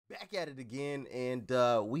Back at it again, and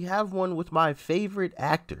we have one with my favorite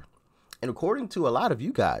actor. And according to a lot of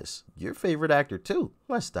you guys, your favorite actor too.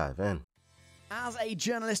 Let's dive in. As a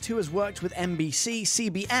journalist who has worked with NBC,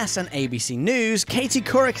 CBS, and ABC News, Katie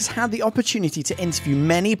Couric has had the opportunity to interview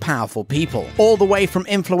many powerful people, all the way from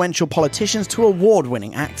influential politicians to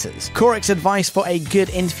award-winning actors. Couric's advice for a good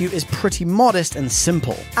interview is pretty modest and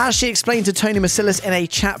simple. As she explained to Tony Masilis in a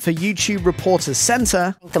chat for YouTube Reporters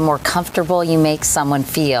Center, the more comfortable you make someone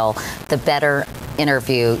feel, the better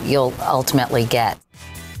interview you'll ultimately get.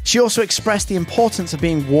 She also expressed the importance of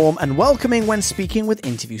being warm and welcoming when speaking with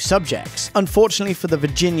interview subjects. Unfortunately for the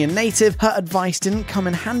Virginia native, her advice didn't come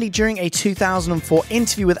in handy during a 2004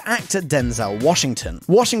 interview with actor Denzel Washington.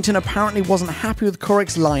 Washington apparently wasn't happy with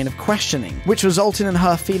Couric's line of questioning, which resulted in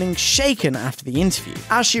her feeling shaken after the interview.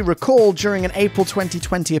 As she recalled during an April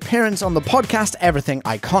 2020 appearance on the podcast Everything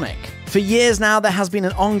Iconic. For years now, there has been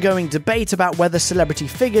an ongoing debate about whether celebrity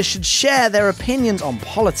figures should share their opinions on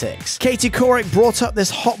politics. Katie Couric brought up this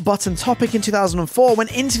hot-button topic in 2004 when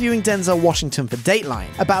interviewing Denzel Washington for Dateline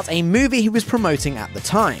about a movie he was promoting at the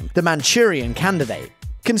time, The Manchurian Candidate.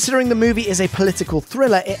 Considering the movie is a political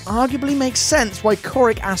thriller, it arguably makes sense why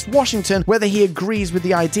Couric asked Washington whether he agrees with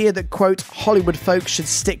the idea that, quote, Hollywood folks should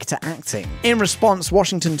stick to acting. In response,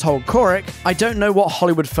 Washington told Couric, I don't know what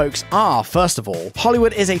Hollywood folks are, first of all.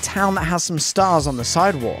 Hollywood is a town that has some stars on the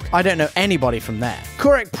sidewalk. I don't know anybody from there.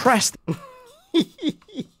 Couric pressed...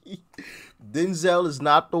 Denzel is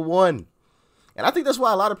not the one. And I think that's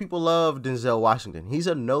why a lot of people love Denzel Washington. He's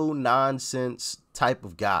a no-nonsense type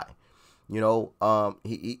of guy. You know,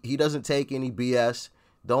 he doesn't take any BS.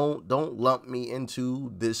 Don't lump me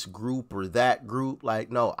into this group or that group. Like,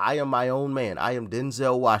 no, I am my own man. I am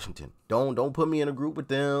Denzel Washington. Don't put me in a group with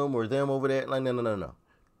them or them over there. Like, no.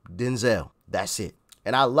 Denzel. That's it.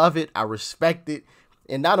 And I love it. I respect it.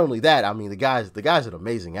 And not only that, I mean, the guy's an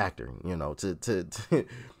amazing actor, you know, to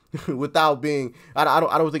without being, I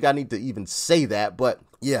don't think I need to even say that, but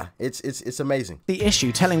yeah, it's amazing. The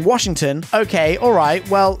issue, telling Washington, okay, all right,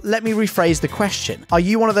 well, let me rephrase the question. Are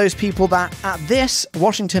you one of those people that, at this,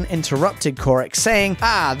 Washington interrupted Couric, saying,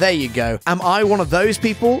 there you go. Am I one of those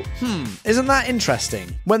people? Isn't that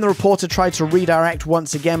interesting? When the reporter tried to redirect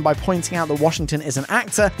once again by pointing out that Washington is an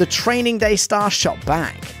actor, the Training Day star shot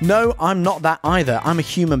back. No, I'm not that either. I'm a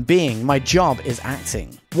human being. My job is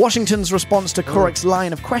acting. Washington's response to Couric's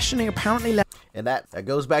line of questioning apparently left... And that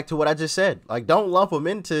goes back to what I just said. Like, don't lump them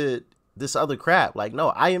into this other crap. Like, no,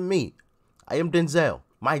 I am me. I am Denzel.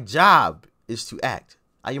 My job is to act.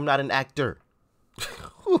 I am not an actor.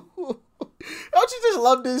 Don't you just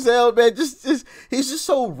love Denzel, man? Just he's just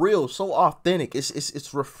so real, so authentic.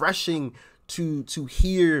 It's refreshing to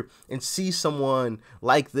hear and see someone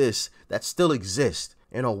like this that still exists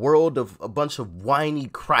in a world of a bunch of whiny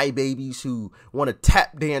crybabies who want to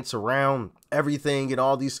tap dance around everything and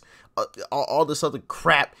all this other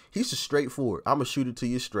crap. He's just straightforward. I'm gonna shoot it to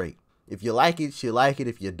you straight. If you like it, you like it.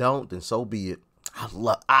 If you don't, then so be it. I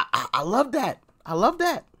love that. I love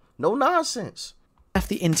that. No nonsense. Left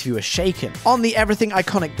the interviewer shaken. On the Everything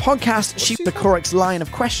Iconic podcast, the Couric's line of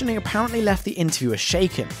questioning apparently left the interviewer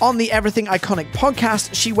shaken. On the Everything Iconic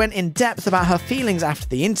podcast, she went in depth about her feelings after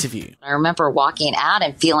the interview. I remember walking out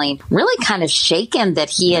and feeling really kind of shaken that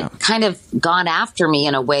he had kind of gone after me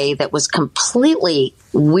in a way that was completely,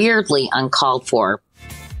 weirdly uncalled for.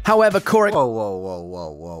 However, Couric...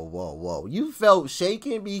 Whoa. You felt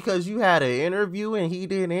shaken because you had an interview and he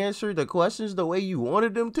didn't answer the questions the way you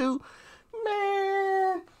wanted them to?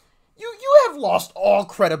 Man, you have lost all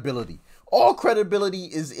credibility. All credibility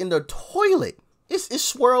is in the toilet. It's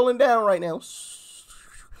swirling down right now.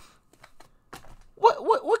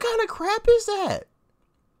 What kind of crap is that?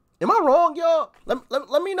 Am I wrong, y'all?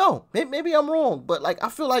 Let me know. Maybe I'm wrong, but like I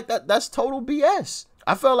feel like that's total BS.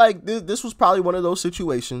 I felt like this was probably one of those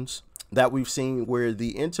situations that we've seen where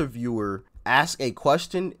the interviewer asks a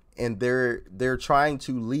question and they're trying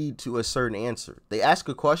to lead to a certain answer. They ask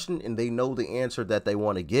a question and they know the answer that they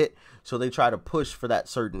want to get, so they try to push for that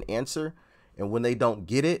certain answer. And when they don't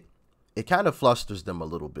get it, it kind of flusters them a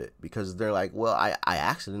little bit because they're like, well, I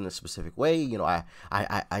asked it in a specific way. You know,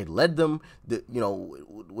 I led them,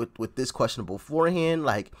 with this question beforehand.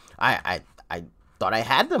 Like I thought I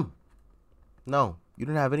had them. No, you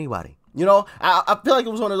didn't have anybody. You know, I feel like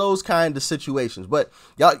it was one of those kind of situations. But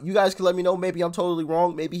you guys can let me know. Maybe I'm totally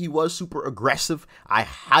wrong. Maybe he was super aggressive. I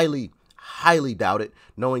highly doubt it.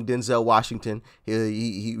 Knowing Denzel Washington,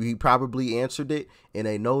 he probably answered it in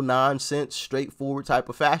a no-nonsense, straightforward type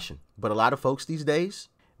of fashion. But a lot of folks these days,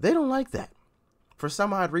 they don't like that for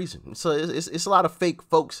some odd reason. So it's a lot of fake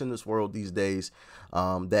folks in this world these days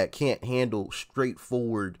that can't handle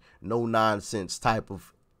straightforward, no-nonsense type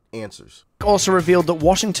of answers. Also revealed that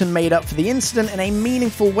Washington made up for the incident in a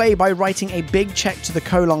meaningful way by writing a big check to the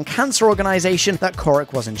colon cancer organization that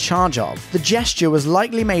Couric was in charge of. The gesture was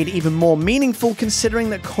likely made even more meaningful considering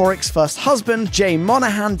that Couric's first husband, Jay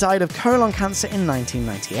Monahan, died of colon cancer in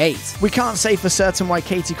 1998. We can't say for certain why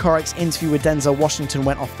Katie Couric's interview with Denzel Washington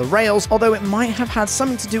went off the rails, although it might have had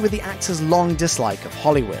something to do with the actor's long dislike of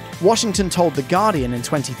Hollywood. Washington told The Guardian in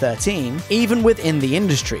 2013, "Even within the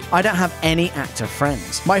industry, I don't have any actor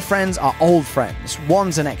friends. My friends are old friends.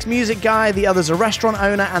 One's an ex-music guy, the other's a restaurant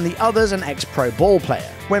owner, and the other's an ex-pro ball player."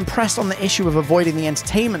 When pressed on the issue of avoiding the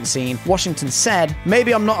entertainment scene, Washington said,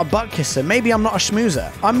 "Maybe I'm not a butt kisser, maybe I'm not a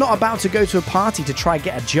schmoozer. I'm not about to go to a party to try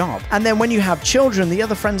get a job. And then when you have children, the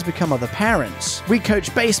other friends become other parents. We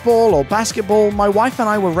coach baseball or basketball. My wife and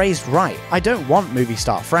I were raised right. I don't want movie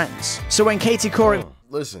star friends." So when Katie Couric...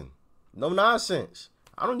 Listen, no nonsense.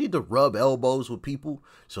 I don't need to rub elbows with people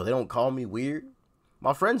so they don't call me weird.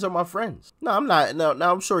 My friends are my friends. No, I'm not.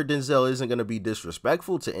 Now I'm sure Denzel isn't going to be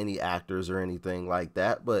disrespectful to any actors or anything like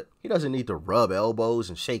that, but he doesn't need to rub elbows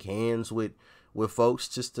and shake hands with folks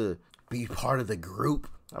just to be part of the group.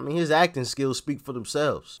 I mean, his acting skills speak for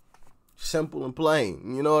themselves. Simple and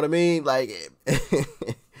plain. You know what I mean? Like,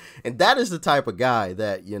 and that is the type of guy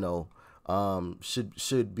that, you know,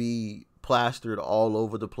 should be plastered all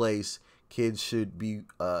over the place. Kids should be,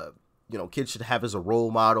 kids should have as a role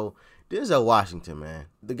model. Denzel Washington, man.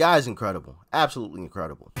 The guy's incredible. Absolutely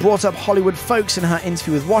incredible. Brought up Hollywood folks in her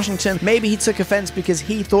interview with Washington. Maybe he took offense because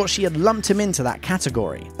he thought she had lumped him into that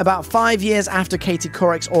category. About 5 years after Katie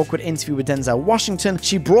Couric's awkward interview with Denzel Washington,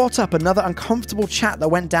 she brought up another uncomfortable chat that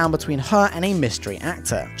went down between her and a mystery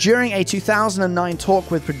actor. During a 2009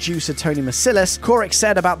 talk with producer Tony Masilis, Couric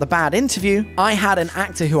said about the bad interview, "I had an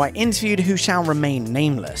actor who I interviewed who shall remain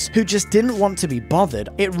nameless, who just didn't want to be bothered.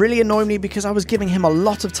 It really annoyed me because I was giving him a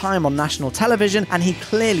lot of time on national television and he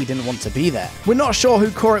clearly didn't want to be there." We're not sure who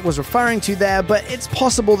Couric was referring to there, but it's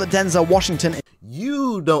possible that Denzel Washington...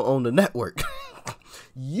 You don't own the network.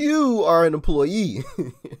 You are an employee.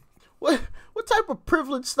 What type of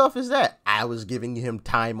privileged stuff is that? I was giving him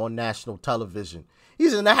time on national television.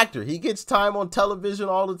 He's an actor. He gets time on television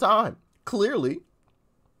all the time. Clearly.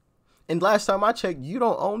 And last time I checked, you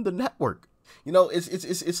don't own the network. You know,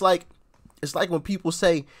 it's like when people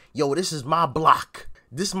say, "Yo, this is my block.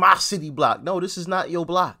 This is my city block." No, this is not your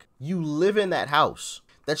block. You live in that house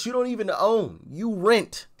that you don't even own. You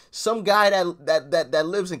rent. Some guy that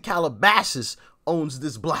lives in Calabasas owns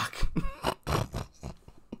this block.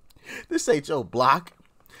 This ain't your block.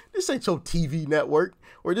 This ain't your TV network.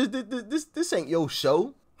 Or this ain't your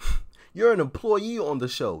show. You're an employee on the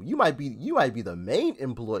show. You might be the main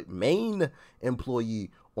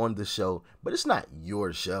employee on the show, but it's not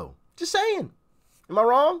your show. Just saying. Am I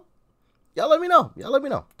wrong? Y'all let me know.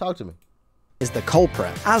 Talk to me. Is the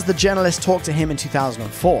culprit, as the journalist talked to him in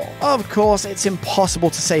 2004. Of course, it's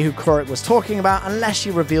impossible to say who Couric was talking about unless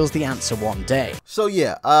she reveals the answer one day. So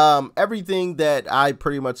yeah, everything that I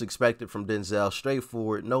pretty much expected from Denzel,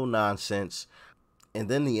 straightforward, no nonsense. And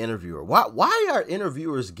then the interviewer. Why are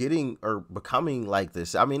interviewers getting or becoming like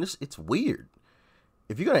this? I mean, it's weird.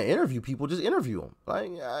 If you're gonna interview people, just interview them.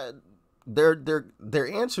 Like their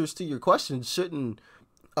answers to your questions shouldn't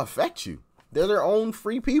affect you. They're their own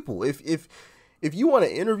free people. If you want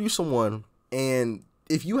to interview someone and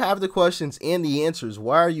if you have the questions and the answers,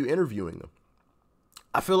 why are you interviewing them?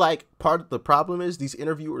 I feel like part of the problem is these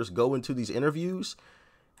interviewers go into these interviews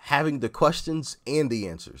having the questions and the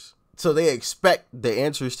answers. So they expect the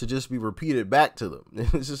answers to just be repeated back to them.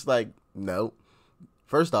 It's just like, no.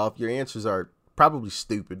 First off, your answers are probably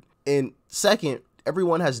stupid. And second,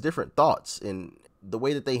 everyone has different thoughts and the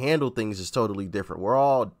way that they handle things is totally different. We're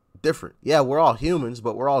all different. Yeah, we're all humans,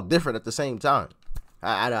 but we're all different at the same time.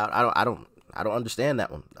 I don't understand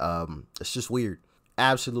that one. It's just weird.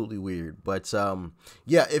 Absolutely weird. But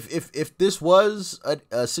yeah, if this was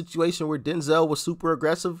a situation where Denzel was super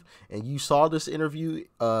aggressive and you saw this interview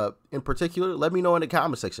in particular, let me know in the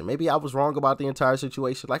comment section. Maybe I was wrong about the entire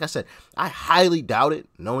situation. Like I said, I highly doubt it.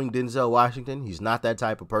 Knowing Denzel Washington, he's not that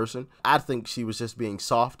type of person. I think she was just being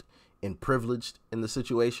soft and privileged in the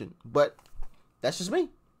situation. But that's just me.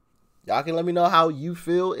 Y'all can let me know how you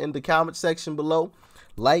feel in the comment section below.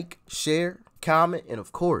 Like, share, comment, and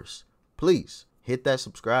of course, please hit that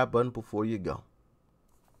subscribe button before you go.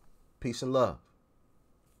 Peace and love.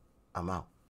 I'm out.